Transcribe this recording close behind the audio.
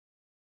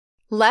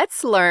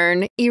Let's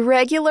learn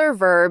irregular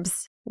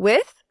verbs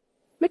with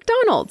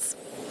McDonald's.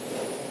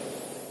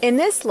 In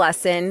this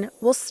lesson,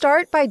 we'll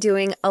start by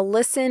doing a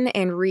listen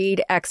and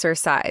read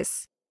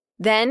exercise.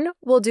 Then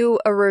we'll do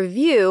a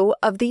review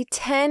of the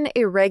 10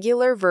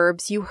 irregular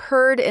verbs you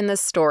heard in the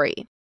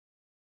story.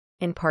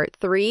 In part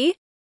 3,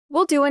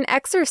 we'll do an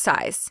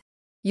exercise.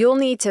 You'll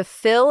need to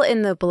fill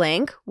in the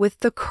blank with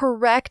the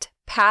correct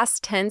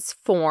past tense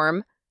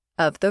form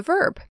of the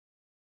verb.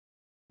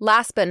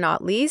 Last but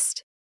not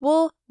least,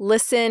 we'll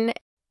listen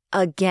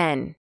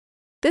again.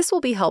 This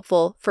will be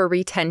helpful for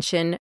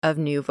retention of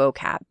new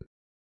vocab.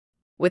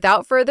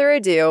 Without further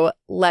ado,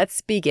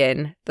 let's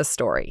begin the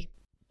story.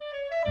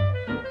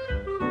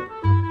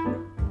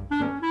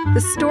 The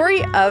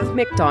story of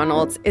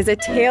McDonald's is a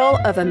tale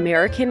of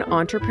American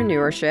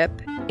entrepreneurship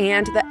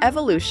and the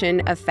evolution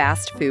of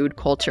fast food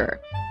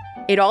culture.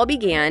 It all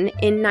began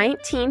in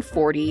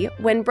 1940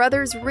 when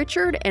brothers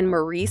Richard and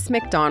Maurice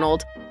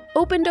McDonald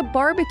opened a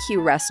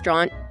barbecue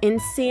restaurant in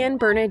San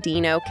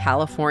Bernardino,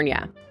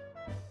 California.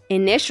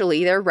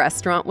 Initially, their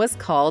restaurant was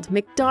called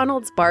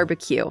McDonald's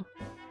Barbecue,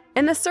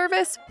 and the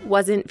service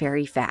wasn't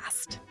very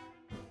fast.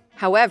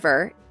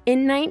 However, in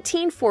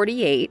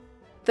 1948,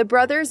 the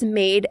brothers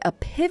made a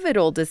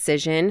pivotal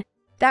decision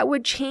that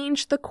would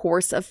change the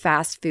course of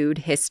fast food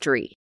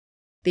history.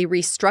 They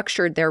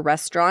restructured their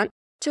restaurant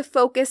to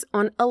focus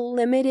on a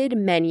limited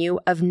menu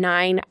of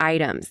 9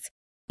 items,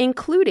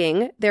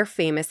 including their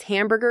famous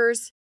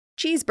hamburgers,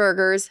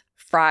 cheeseburgers,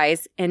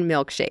 fries, and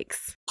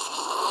milkshakes.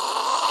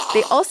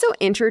 They also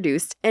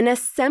introduced an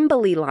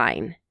assembly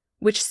line,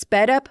 which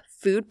sped up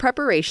food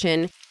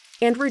preparation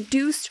and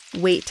reduced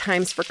wait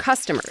times for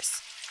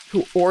customers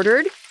who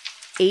ordered,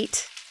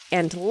 ate,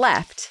 and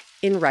left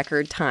in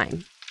record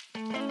time.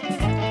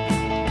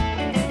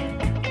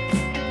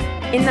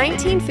 In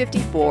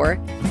 1954,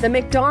 the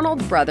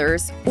McDonald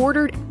brothers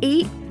ordered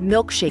 8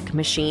 milkshake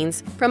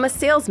machines from a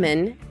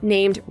salesman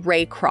named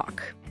Ray Kroc.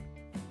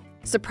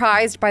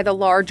 Surprised by the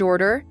large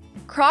order,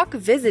 Kroc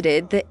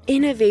visited the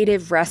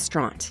innovative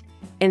restaurant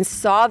and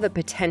saw the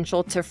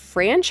potential to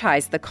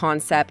franchise the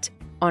concept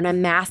on a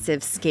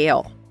massive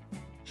scale.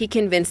 He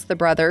convinced the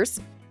brothers,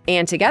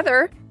 and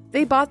together,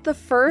 they bought the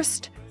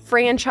first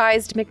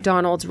franchised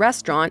McDonald's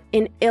restaurant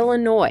in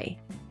Illinois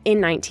in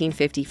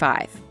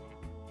 1955.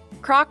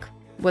 Kroc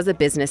was a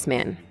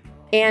businessman,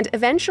 and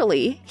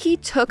eventually he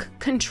took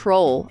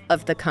control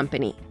of the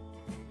company.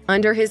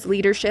 Under his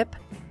leadership,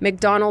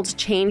 McDonald's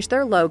changed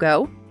their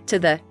logo to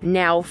the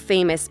now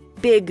famous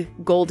big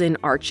golden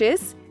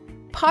arches,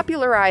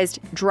 popularized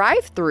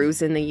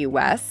drive-thrus in the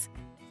U.S.,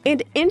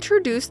 and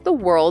introduced the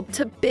world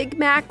to Big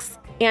Macs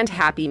and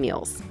Happy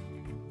Meals.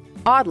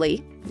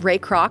 Oddly, Ray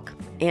Kroc,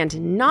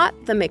 and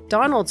not the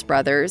McDonald's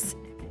brothers,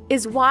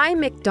 is why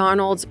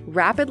McDonald's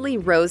rapidly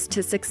rose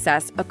to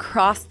success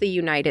across the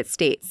United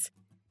States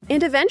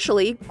and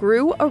eventually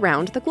grew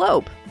around the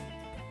globe.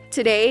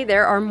 Today,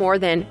 there are more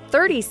than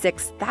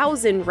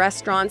 36,000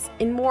 restaurants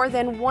in more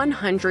than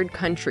 100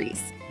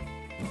 countries.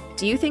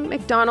 Do you think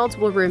McDonald's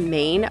will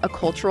remain a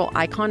cultural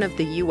icon of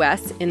the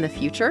U.S. in the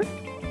future?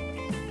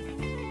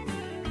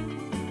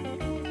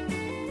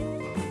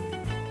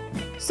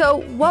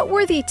 So, what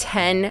were the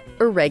 10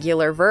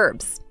 irregular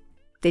verbs?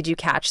 Did you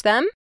catch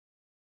them?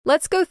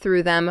 Let's go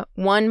through them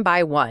one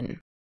by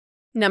one.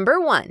 Number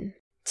 1,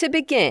 to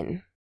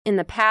begin, in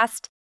the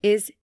past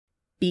is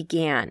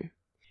began.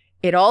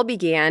 It all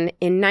began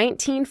in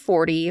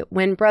 1940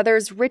 when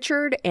brothers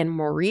Richard and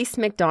Maurice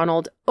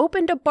McDonald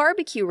opened a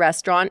barbecue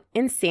restaurant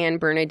in San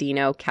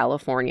Bernardino,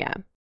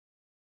 California.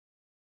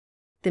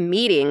 The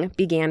meeting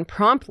began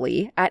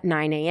promptly at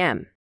 9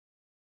 a.m.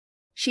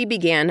 She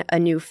began a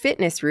new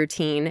fitness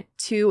routine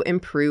to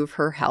improve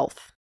her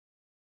health.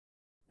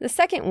 The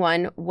second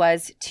one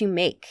was to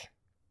make.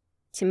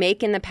 To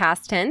make in the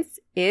past tense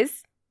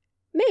is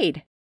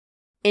made.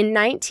 In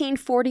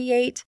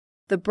 1948,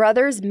 the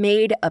brothers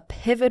made a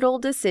pivotal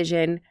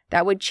decision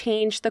that would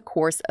change the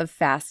course of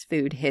fast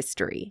food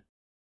history.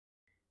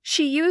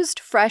 She used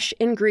fresh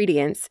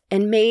ingredients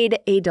and made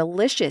a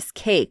delicious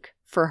cake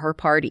for her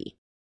party.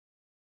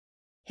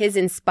 His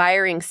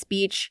inspiring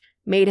speech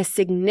made a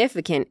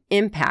significant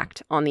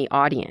impact on the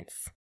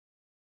audience.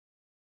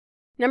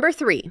 Number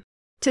 3,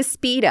 to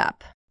speed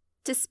up.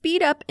 To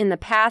speed up in the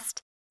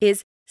past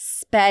is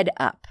sped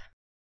up.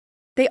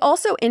 They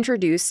also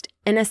introduced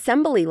an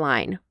assembly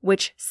line,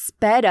 which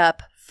sped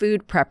up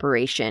food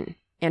preparation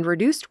and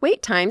reduced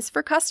wait times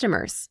for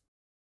customers.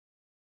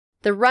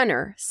 The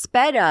runner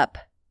sped up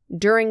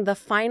during the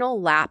final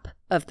lap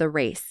of the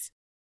race.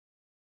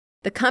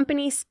 The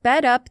company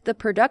sped up the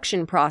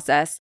production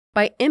process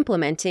by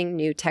implementing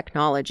new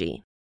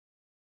technology.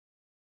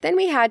 Then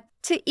we had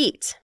to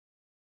eat.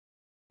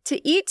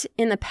 To eat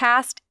in the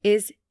past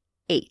is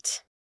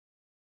ate.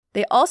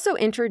 They also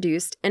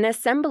introduced an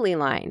assembly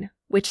line,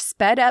 which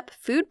sped up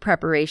food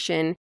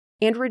preparation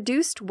and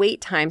reduced wait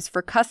times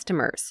for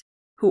customers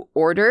who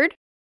ordered,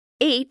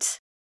 ate,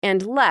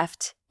 and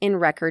left in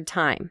record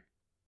time.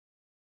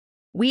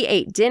 We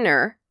ate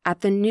dinner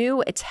at the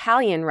new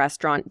Italian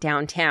restaurant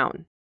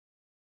downtown.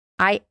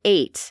 I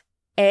ate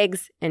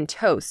eggs and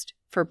toast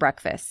for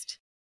breakfast.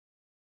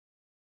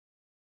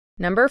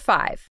 Number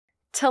 5,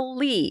 to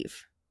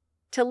leave.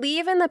 To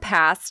leave in the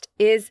past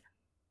is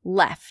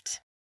left.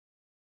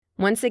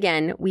 Once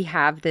again, we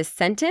have this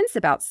sentence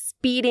about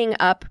speeding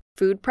up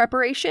food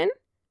preparation,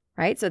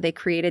 right? So they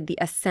created the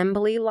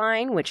assembly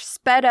line, which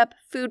sped up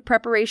food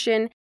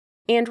preparation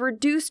and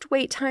reduced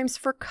wait times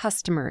for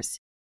customers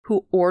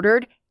who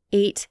ordered,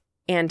 ate,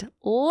 and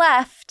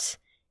left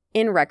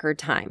in record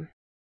time.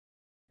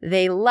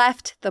 They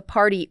left the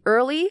party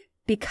early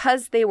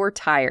because they were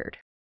tired.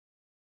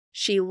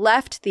 She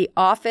left the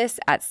office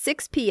at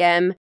 6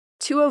 p.m.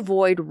 to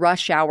avoid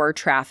rush hour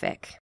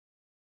traffic.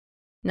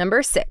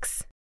 Number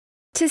 6,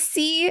 to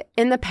see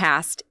in the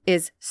past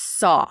is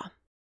saw.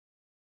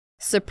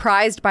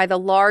 Surprised by the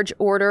large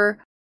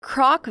order,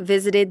 Kroc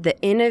visited the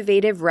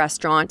innovative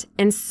restaurant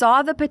and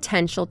saw the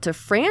potential to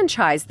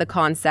franchise the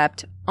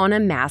concept on a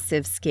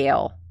massive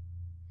scale.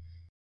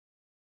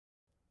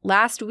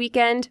 Last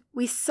weekend,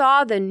 we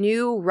saw the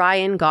new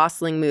Ryan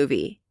Gosling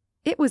movie.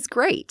 It was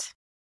great.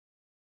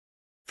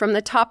 From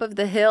the top of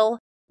the hill,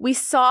 we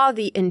saw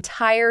the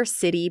entire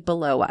city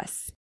below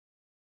us.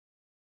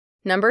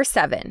 Number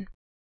 7,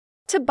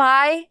 to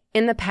buy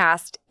in the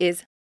past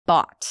is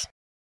bought.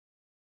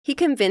 He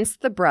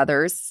convinced the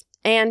brothers,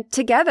 and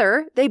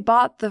together they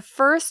bought the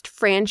first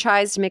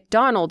franchised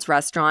McDonald's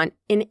restaurant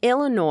in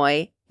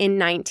Illinois in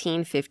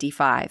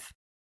 1955.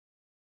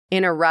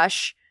 In a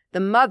rush, the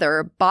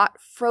mother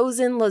bought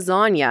frozen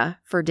lasagna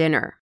for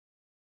dinner.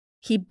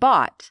 He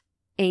bought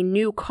a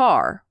new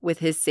car with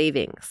his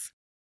savings.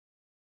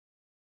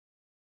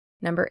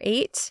 Number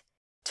 8,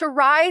 to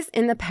rise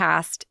in the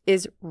past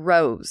is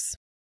rose.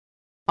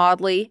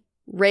 Oddly,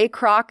 Ray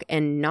Kroc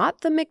and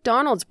not the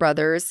McDonald's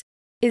brothers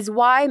is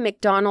why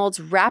McDonald's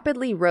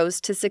rapidly rose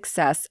to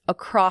success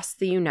across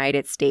the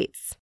United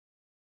States.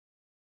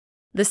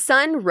 The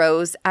sun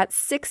rose at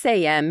 6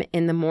 a.m.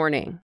 in the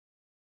morning.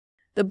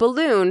 The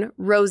balloon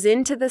rose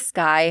into the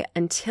sky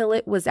until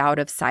it was out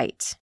of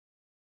sight.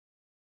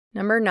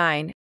 Number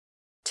 9,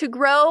 to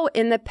grow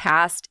in the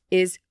past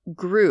is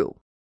grew.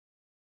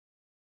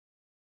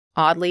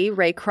 Oddly,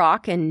 Ray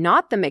Kroc and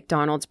not the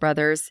McDonald's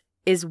brothers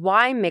is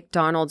why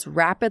McDonald's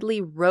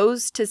rapidly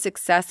rose to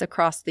success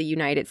across the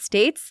United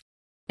States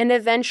and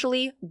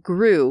eventually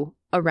grew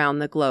around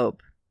the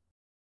globe.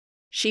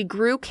 She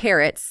grew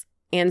carrots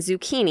and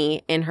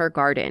zucchini in her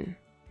garden.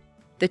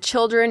 The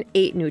children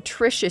ate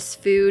nutritious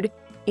food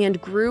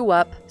and grew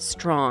up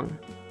strong.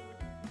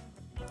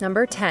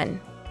 Number 10,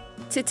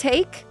 to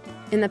take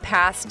in the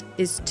past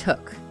is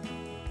took.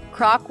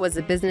 Kroc was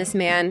a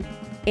businessman,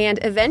 and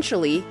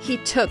eventually he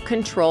took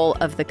control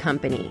of the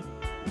company.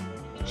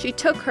 She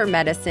took her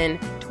medicine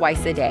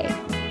twice a day.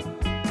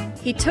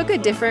 He took a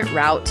different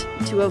route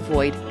to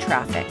avoid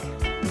traffic.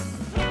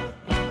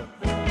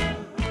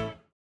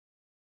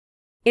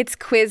 It's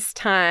quiz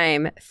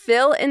time.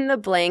 Fill in the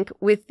blank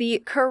with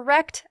the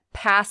correct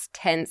past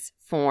tense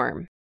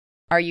form.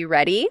 Are you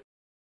ready?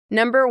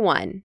 Number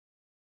 1,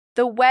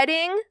 the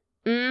wedding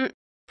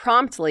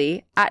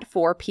promptly at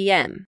 4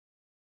 p.m.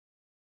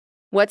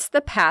 What's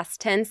the past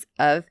tense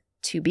of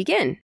to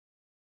begin?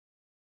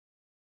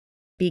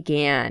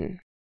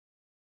 Began.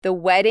 The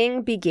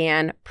wedding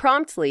began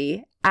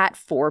promptly at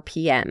 4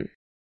 p.m.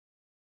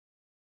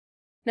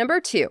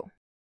 Number 2,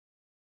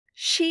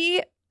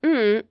 she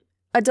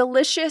a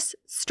delicious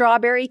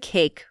strawberry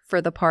cake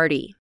for the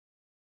party.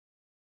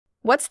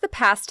 What's the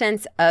past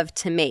tense of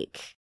to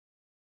make?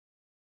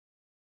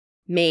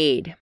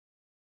 Made.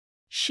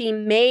 She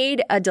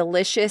made a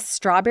delicious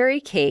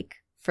strawberry cake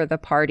for the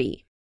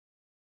party.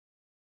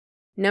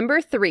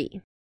 Number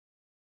 3,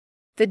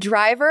 the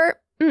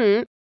driver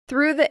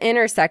through the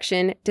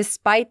intersection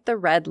despite the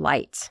red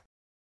light.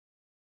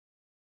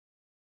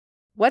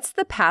 What's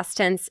the past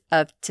tense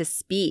of to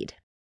speed?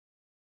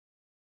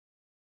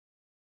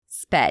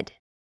 Sped.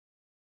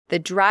 The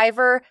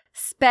driver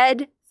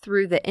sped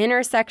through the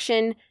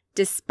intersection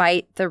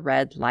despite the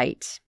red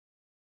light.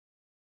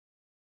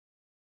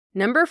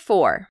 Number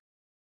 4,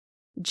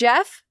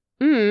 Jeff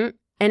an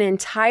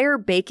entire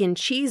bacon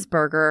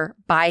cheeseburger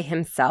by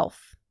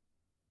himself.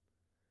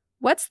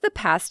 What's the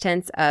past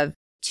tense of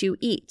to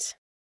eat?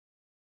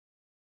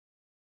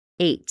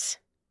 Ate.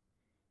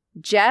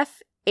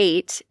 Jeff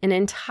ate an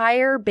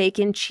entire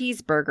bacon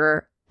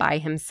cheeseburger by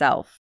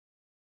himself.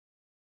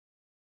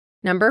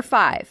 Number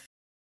 5,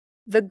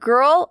 the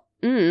girl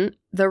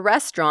the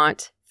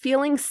restaurant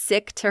feeling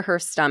sick to her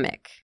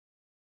stomach.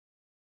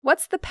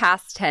 What's the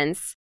past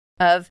tense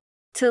of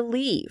to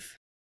leave?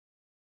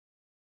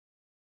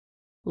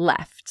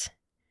 Left.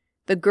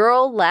 The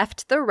girl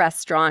left the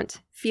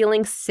restaurant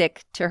feeling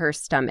sick to her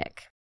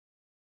stomach.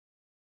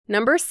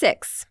 Number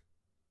 6,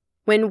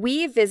 when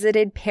we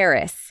visited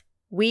Paris,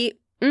 we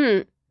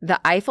the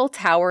Eiffel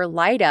Tower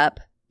light up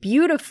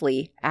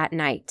beautifully at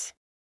night.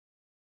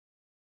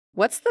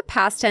 What's the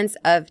past tense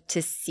of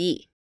to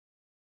see?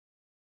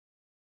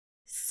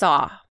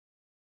 Saw.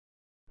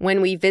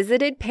 When we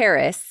visited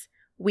Paris,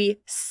 we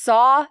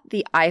saw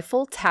the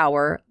Eiffel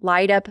Tower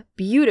light up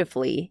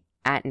beautifully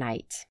at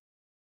night.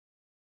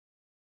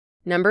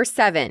 Number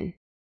 7.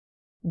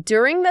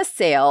 During the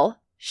sale,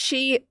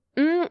 she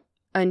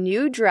a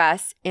new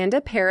dress and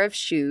a pair of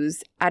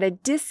shoes at a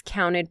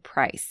discounted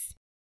price.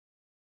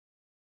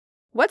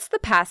 What's the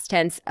past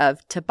tense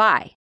of to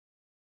buy?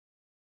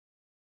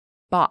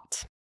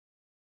 Bought.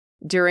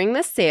 During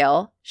the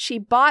sale, she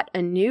bought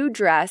a new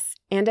dress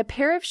and a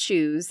pair of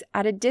shoes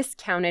at a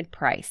discounted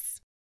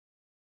price.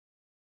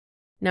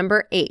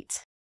 Number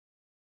 8.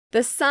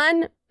 The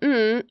sun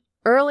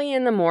early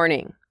in the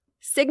morning,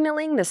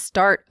 signaling the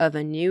start of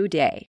a new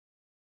day.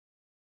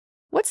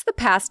 What's the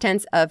past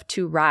tense of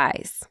to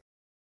rise?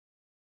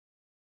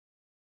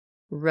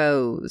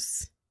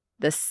 Rose.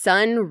 The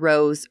sun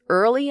rose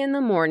early in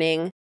the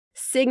morning,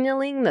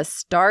 signaling the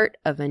start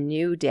of a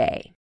new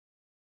day.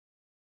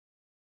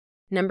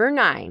 Number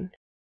 9.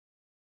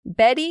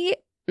 Betty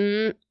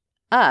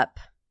up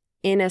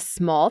in a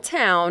small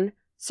town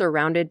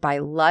surrounded by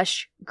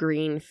lush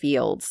green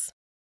fields.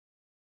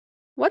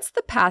 What's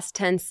the past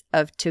tense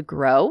of to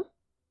grow?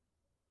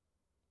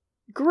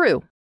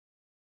 Grew.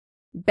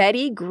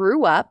 Betty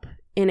grew up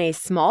in a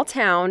small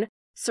town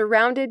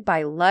surrounded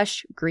by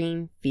lush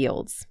green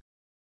fields.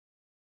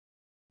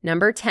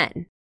 Number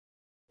 10.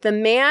 The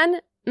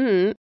man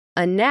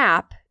a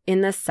nap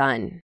in the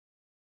sun.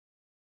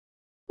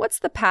 What's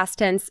the past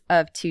tense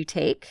of to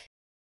take?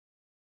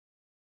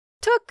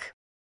 Took.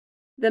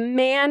 The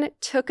man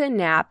took a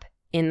nap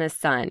in the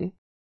sun.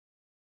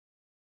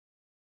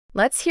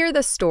 Let's hear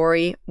the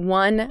story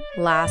one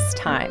last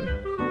time.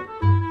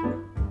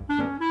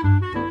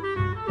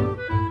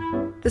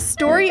 The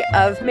story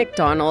of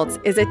McDonald's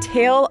is a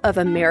tale of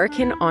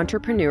American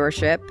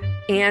entrepreneurship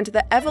and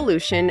the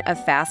evolution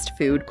of fast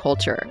food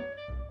culture.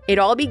 It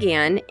all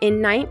began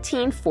in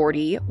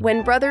 1940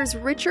 when brothers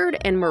Richard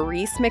and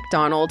Maurice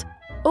McDonald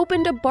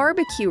opened a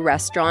barbecue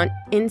restaurant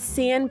in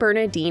San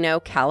Bernardino,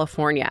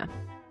 California.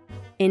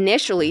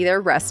 Initially, their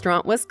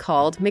restaurant was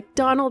called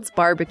McDonald's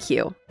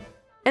Barbecue,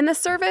 and the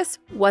service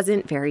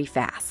wasn't very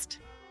fast.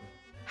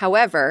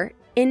 However,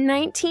 in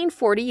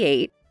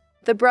 1948,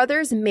 the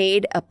brothers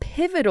made a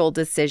pivotal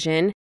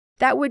decision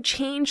that would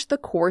change the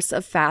course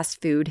of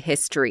fast food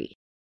history.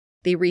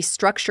 They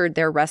restructured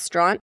their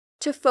restaurant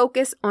to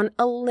focus on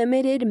a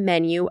limited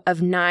menu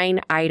of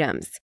 9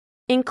 items,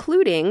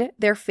 including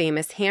their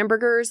famous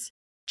hamburgers,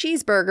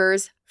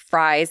 cheeseburgers,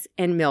 fries,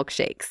 and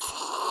milkshakes.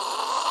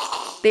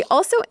 They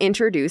also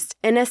introduced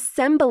an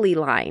assembly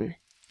line,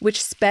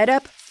 which sped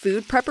up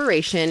food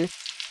preparation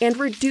and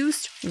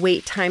reduced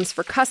wait times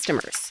for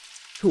customers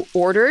who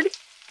ordered,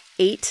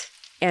 ate,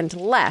 and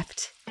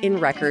left in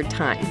record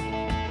time.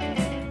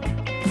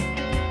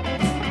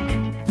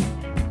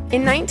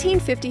 In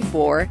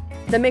 1954,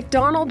 the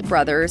McDonald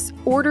brothers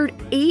ordered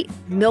 8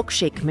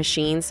 milkshake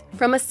machines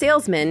from a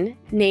salesman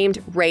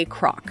named Ray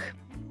Kroc.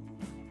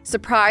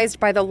 Surprised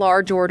by the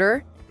large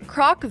order,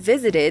 Kroc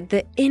visited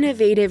the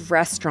innovative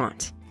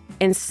restaurant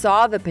and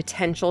saw the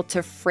potential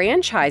to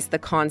franchise the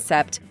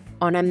concept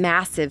on a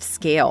massive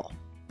scale.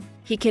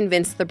 He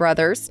convinced the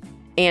brothers,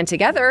 and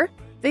together,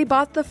 they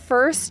bought the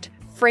first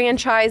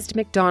franchised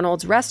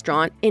McDonald's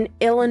restaurant in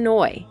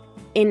Illinois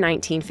in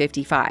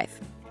 1955.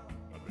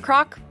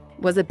 Kroc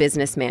was a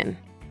businessman,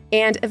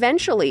 and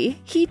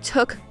eventually he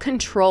took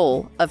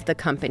control of the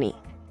company.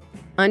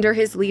 Under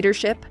his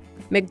leadership,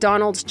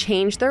 McDonald's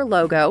changed their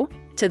logo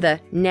to the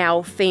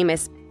now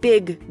famous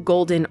big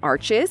golden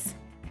arches,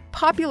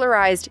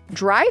 popularized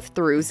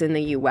drive-thrus in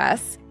the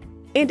U.S.,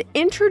 and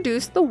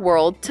introduced the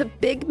world to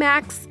Big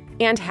Macs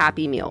and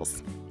Happy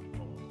Meals.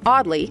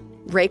 Oddly,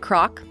 Ray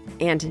Kroc,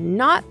 and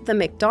not the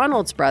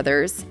McDonald's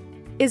brothers,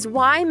 is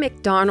why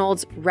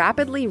McDonald's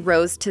rapidly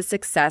rose to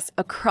success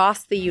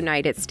across the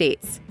United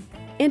States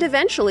and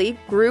eventually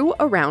grew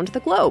around the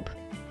globe.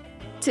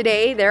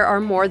 Today, there are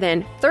more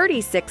than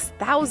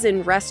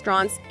 36,000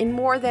 restaurants in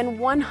more than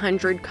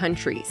 100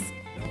 countries.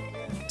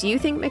 Do you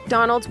think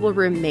McDonald's will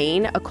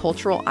remain a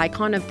cultural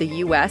icon of the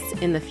U.S.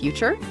 in the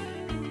future?